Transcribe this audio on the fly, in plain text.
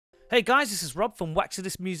Hey guys, this is Rob from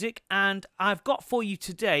Waxodus Music, and I've got for you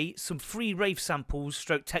today some free rave samples,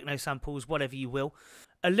 stroke techno samples, whatever you will.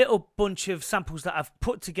 A little bunch of samples that I've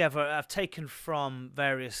put together, I've taken from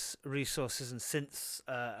various resources and synths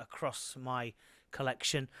across my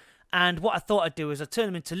collection. And what I thought I'd do is I'd turn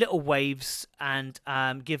them into little waves and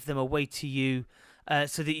give them away to you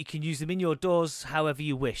so that you can use them in your DAWs however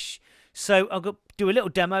you wish. So I'll go do a little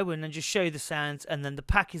demo and then just show you the sounds, and then the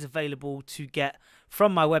pack is available to get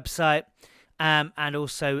from my website and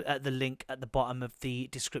also at the link at the bottom of the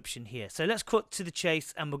description here. So let's cut to the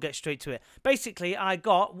chase and we'll get straight to it. Basically, I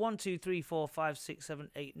got 1, 2, 3, 4, 5, 6, 7,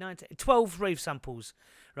 8, 9, 10, 12 rave samples,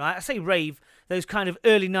 right? I say rave, those kind of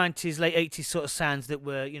early 90s, late 80s sort of sounds that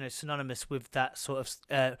were, you know, synonymous with that sort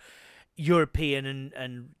of European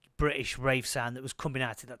and British rave sound that was coming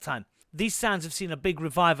out at that time. These sounds have seen a big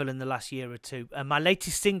revival in the last year or two. My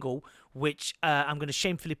latest single, which I'm going to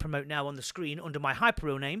shamefully promote now on the screen under my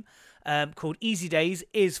Hypereel name, called Easy Days,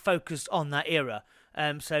 is focused on that era.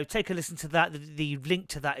 So take a listen to that. The link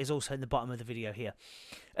to that is also in the bottom of the video here.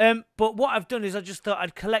 But what I've done is I just thought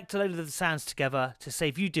I'd collect a load of the sounds together to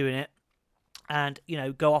save you doing it, and, you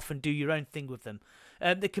know, go off and do your own thing with them.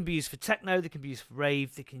 They can be used for techno, they can be used for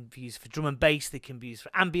rave, they can be used for drum and bass, they can be used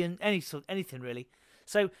for ambient, anything really.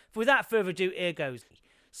 So without further ado, here goes.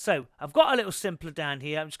 So I've got a little sampler down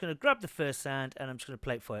here. I'm just going to grab the first sound and I'm just going to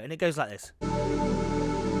play it for you. And it goes like this.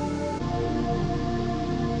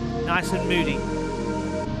 Nice and moody.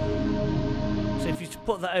 So if you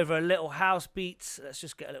put that over a little house beat, let's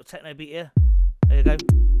just get a little techno beat here. There you go.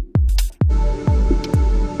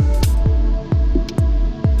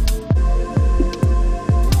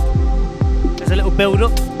 There's a little build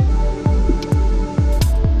up.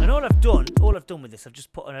 All I've done with this, I've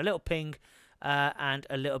just put on a little ping and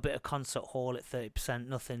a little bit of concert hall at 30%,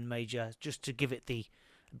 nothing major, just to give it the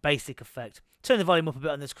basic effect. Turn the volume up a bit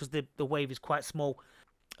on this because the wave is quite small.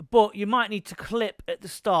 But you might need to clip at the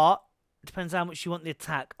start. It depends how much you want the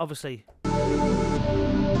attack, obviously. Because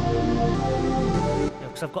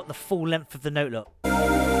I've got the full length of the note, look.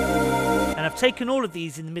 And I've taken all of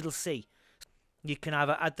these in the middle C. You can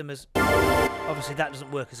either add them as... Obviously that doesn't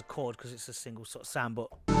work as a chord because it's a single sort of sound, but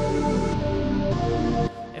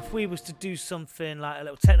if we was to do something like a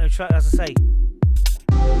little techno track, as I say,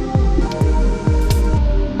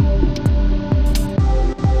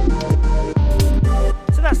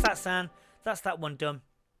 so that's that sound, that's that one done.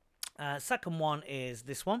 Second one is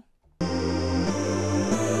this one.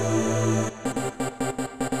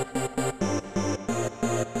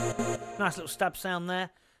 Nice little stab sound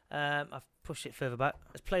there. I've pushed it further back.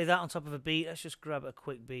 Let's play that on top of a beat. Let's just grab a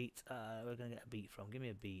quick beat. We're going to get a beat from. Give me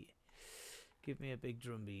a beat. Give me a big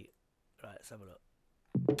drum beat. Right, let's have a look.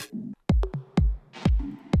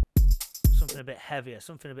 Something a bit heavier.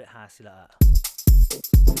 Something a bit housey like that.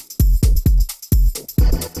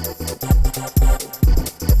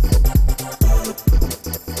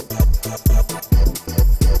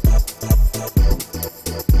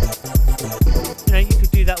 You know, you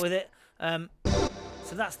could do that with it.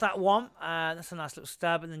 So that's that one. That's a nice little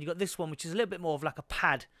stab. And then you've got this one, which is a little bit more of like a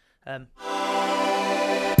pad. Go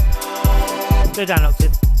down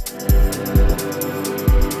octave.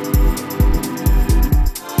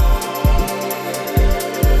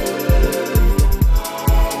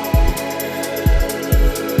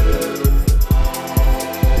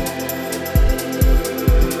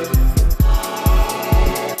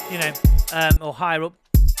 You know, or higher up.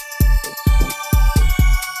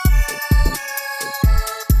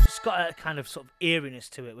 Got a kind of sort of eeriness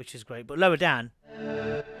to it, which is great, but lower down,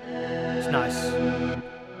 it's nice,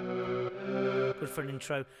 good for an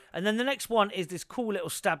intro. And then the next one is this cool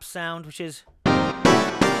little stab sound, which is,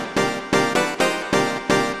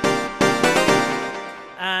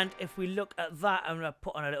 and if we look at that, I'm going to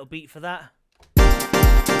put on a little beat for that.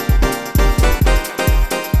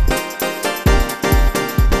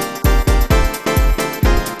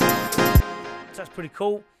 So that's pretty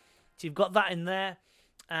cool. So you've got that in there.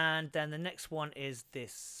 And then the next one is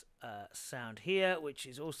this sound here, which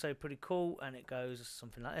is also pretty cool, and it goes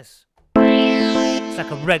something like this. It's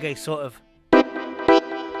like a reggae sort of. So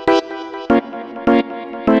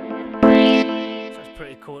that's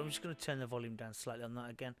pretty cool. I'm just going to turn the volume down slightly on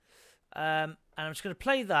that again. And I'm just going to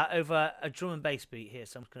play that over a drum and bass beat here.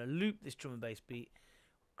 So I'm just going to loop this drum and bass beat,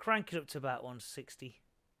 crank it up to about 160.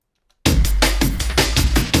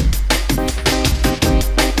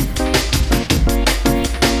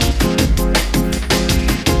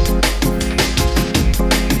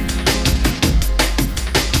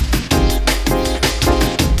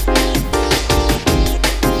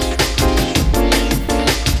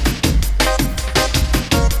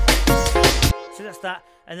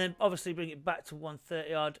 then obviously bring it back to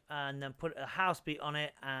 130 odd, and then put a house beat on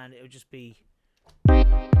it, and it would just be. Yeah,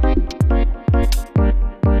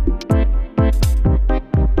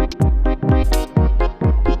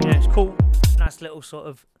 it's cool. Nice little sort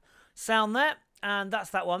of sound there, and that's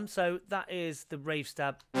that one. So that is the Rave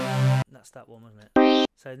Stab. That's that one, wasn't it?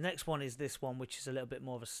 So the next one is this one, which is a little bit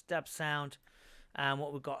more of a stab sound. And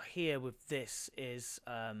what we've got here with this is,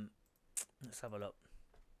 let's have a look.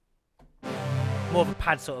 More of a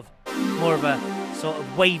pad sort of, more of a sort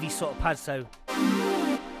of wavy sort of pad, so,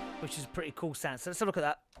 which is a pretty cool sound. So let's have a look at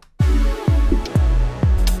that.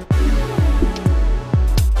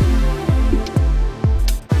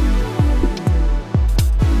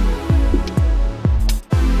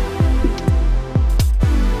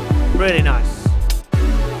 Really nice.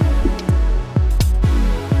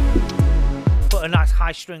 Put a nice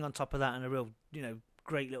high string on top of that and a real, you know,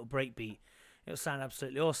 great little break beat. It'll sound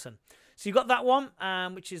absolutely awesome. So you got that one,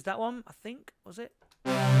 which is that one, I think, was it?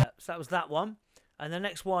 Yeah, so that was that one. And the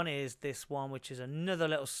next one is this one, which is another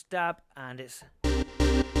little stab, and it's, you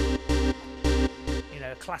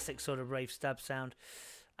know, a classic sort of rave stab sound.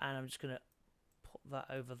 And I'm just going to put that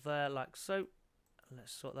over there like so.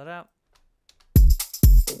 Let's sort that out.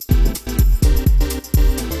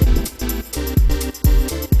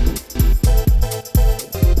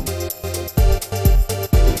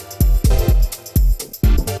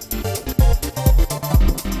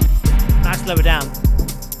 Nice lower down.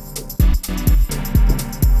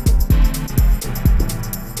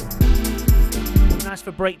 Nice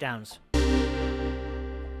for breakdowns. You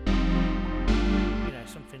know,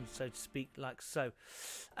 something so to speak like so.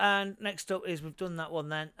 And next up is we've done that one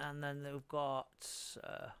then, and then we've got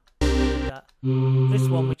this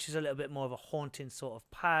one, which is a little bit more of a haunting sort of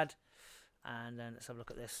pad. And then let's have a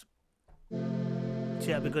look at this. See,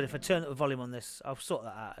 that'd be good if I turn up the volume on this. I'll sort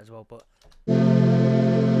that out as well, but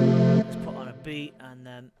let's put on a beat and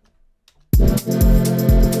then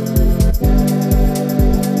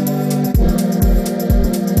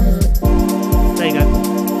there you go.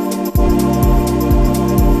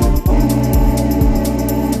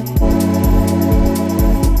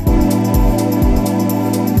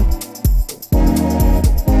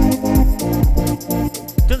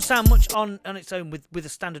 Doesn't sound much on its own with a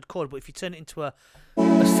standard chord, but if you turn it into a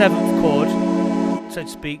seventh chord, so to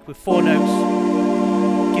speak, with 4 notes,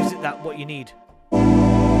 gives it that what you need.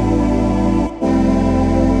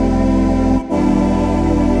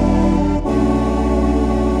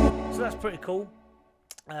 So that's pretty cool.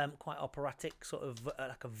 Quite operatic, sort of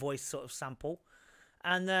like a voice sort of sample.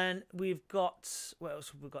 And then we've got, what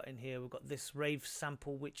else have we got in here? We've got this rave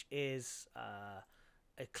sample, which is a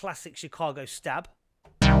classic Chicago stab.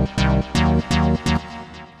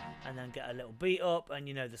 And then get a little beat up, and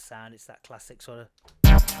you know the sound, it's that classic sort of.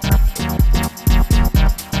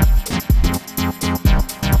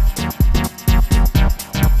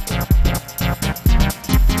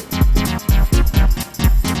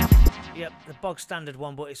 Yep, the bog standard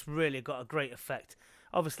one, but it's really got a great effect.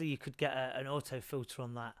 Obviously you could get an auto filter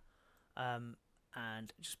on that, and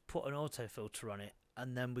just put an auto filter on it,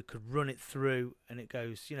 and then we could run it through and it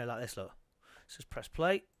goes, you know, like this. Look, so just press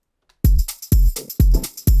play.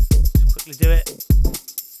 Just quickly do it.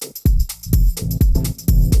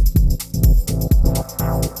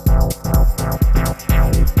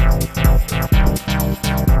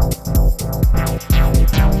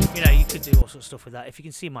 You know, you could do all sorts of stuff with that. If you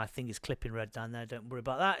can see my thing is clipping red down there, don't worry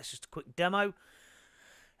about that. It's just a quick demo.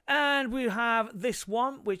 And we have this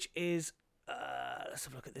one, which is, let's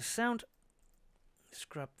have a look at this sound. Let's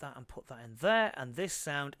grab that and put that in there. And this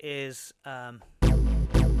sound is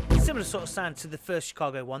similar sort of sound to the first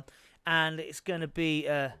Chicago one, and it's going to be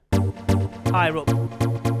higher up,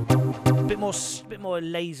 a bit more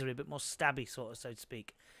lasery, a bit more stabby sort of, so to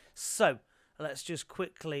speak. So let's just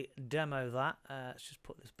quickly demo that. Let's just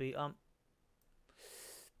put this beat on.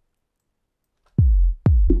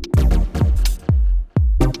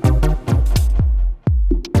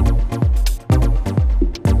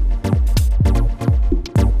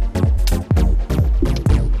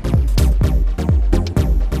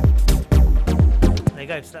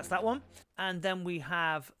 So that's that one, and then we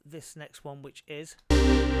have this next one, which is,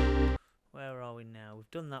 where are we now?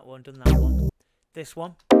 We've done that one, this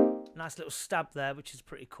one, nice little stab there, which is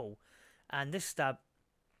pretty cool. And this stab,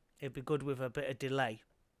 it'd be good with a bit of delay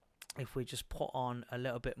if we just put on a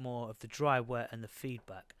little bit more of the dry wet and the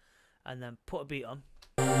feedback, and then put a beat on.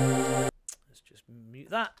 Let's just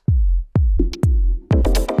mute that.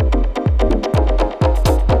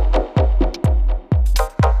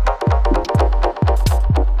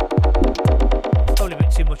 Probably a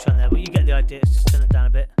bit too much on there, but you get the idea. Let's just turn it down a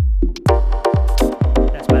bit.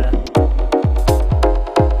 That's better.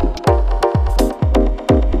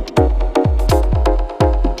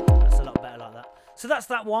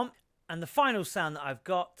 that one. And the final sound that I've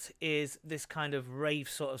got is this kind of rave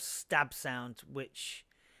sort of stab sound, which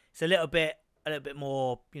is a little bit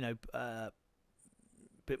more, you know, a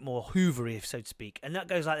bit more hoovery, so to speak. And that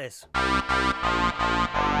goes like this. It's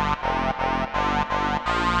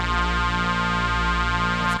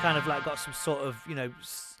kind of like got some sort of, you know,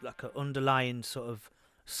 like an underlying sort of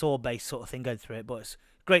saw bass sort of thing going through it, but it's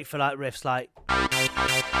great for like riffs like.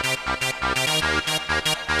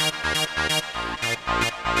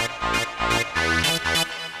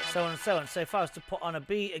 So on and so on. So if I was to put on a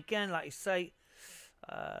beat again, like you say,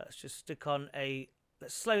 let's just stick on a,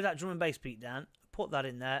 let's slow that drum and bass beat down, put that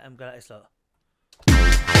in there, and go like this. Look.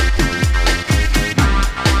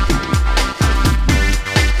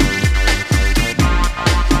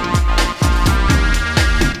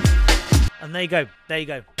 And there you go. There you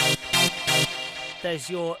go. There's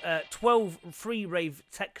your 12 free Rave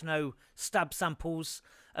Techno stab samples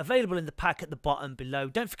available in the pack at the bottom below.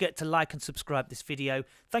 Don't forget to like and subscribe this video.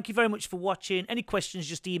 Thank you very much for watching. Any questions,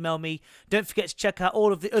 just email me. Don't forget to check out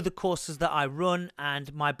all of the other courses that I run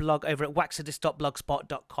and my blog over at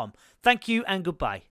waxadis.blogspot.com. Thank you and goodbye.